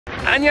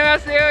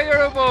안녕하세요,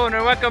 여러분,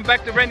 and welcome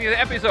back to a brand new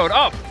episode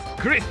of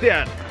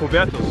Christian,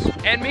 Hubertus,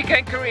 and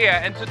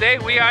Mi카inkoria, and today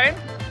we are in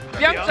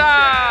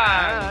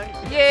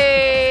Pyeongchang!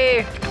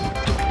 Yay!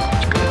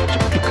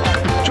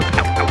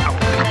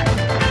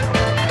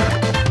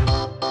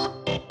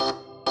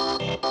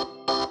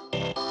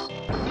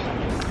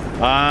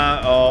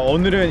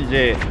 오늘은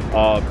이제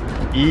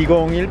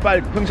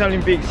 2018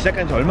 평창올림픽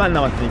시작한 지 얼마 안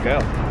남았으니까요.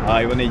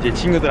 이번에 이제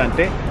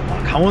친구들한테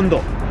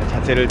강원도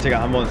자체를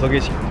제가 한번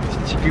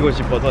소개시키고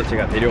싶어서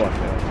제가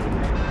데려왔어요.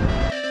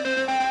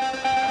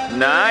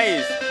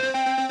 Nice.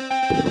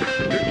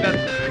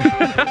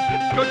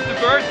 Go to the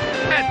bird.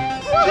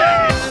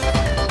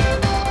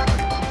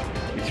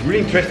 It's really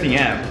interesting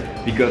app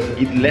because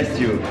it lets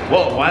you.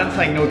 Well, once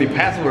I know the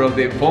password of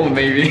the phone,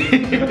 maybe.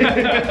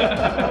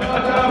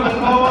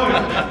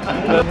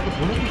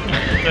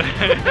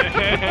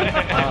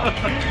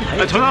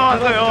 전화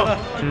왔어요.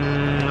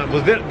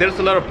 Was there's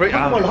a lot of pressure.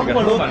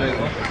 한국말로.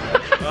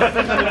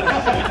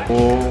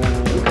 오.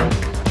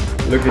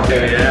 Look at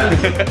that.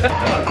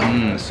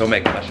 Yeah.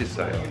 소맥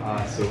맛있어요.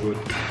 So good.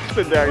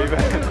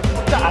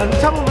 진짜 안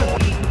참으면.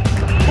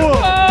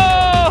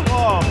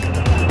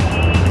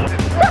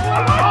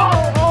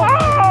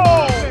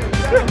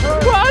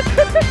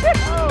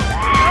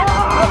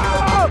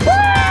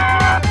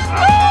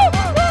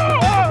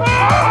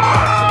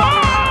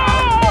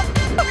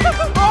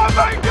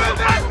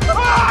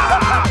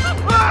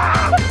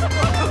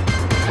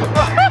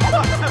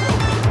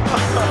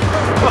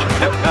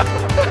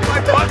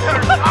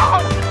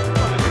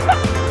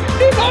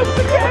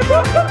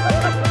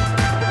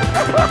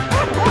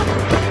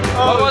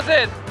 What was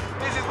it?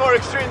 This is more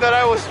extreme than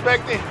I was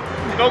expecting.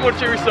 너무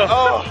재밌어.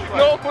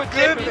 너무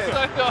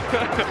재밌어요.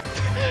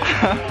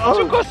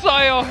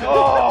 죽었어요.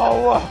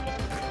 와.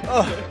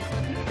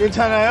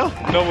 괜찮아요?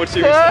 너무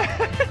재밌어.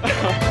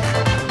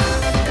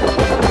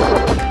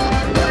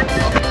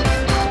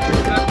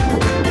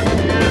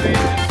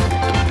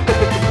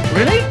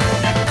 Really?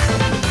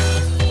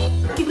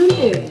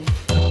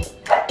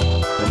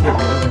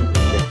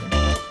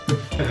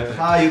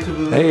 Hi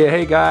YouTube.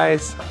 Hey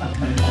guys!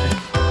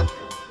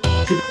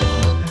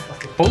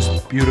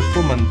 Most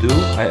beautiful mandu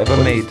I ever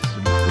made.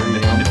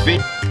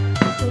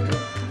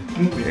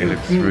 It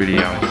looks really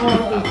yummy.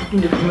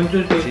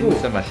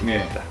 진짜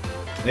맛있겠다.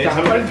 네,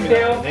 잘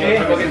먹겠습니다. 네,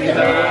 잘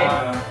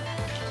먹겠습니다.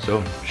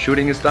 So,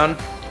 shooting is done.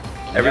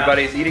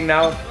 Everybody's eating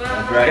now.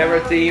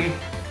 Camera team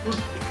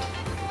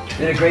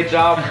did a great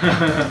job.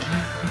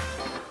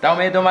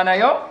 다음에 또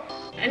만나요.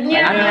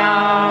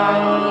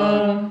 안녕.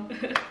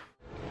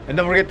 And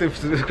don't forget to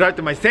subscribe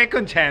to my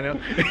second channel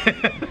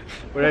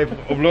where I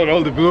upload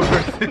all the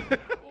bloopers.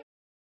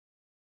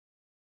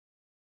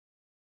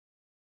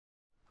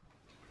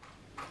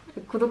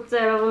 구독자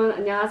여러분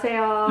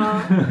안녕하세요.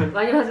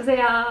 많이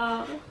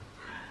봐주세요.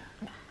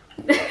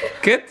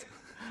 Good?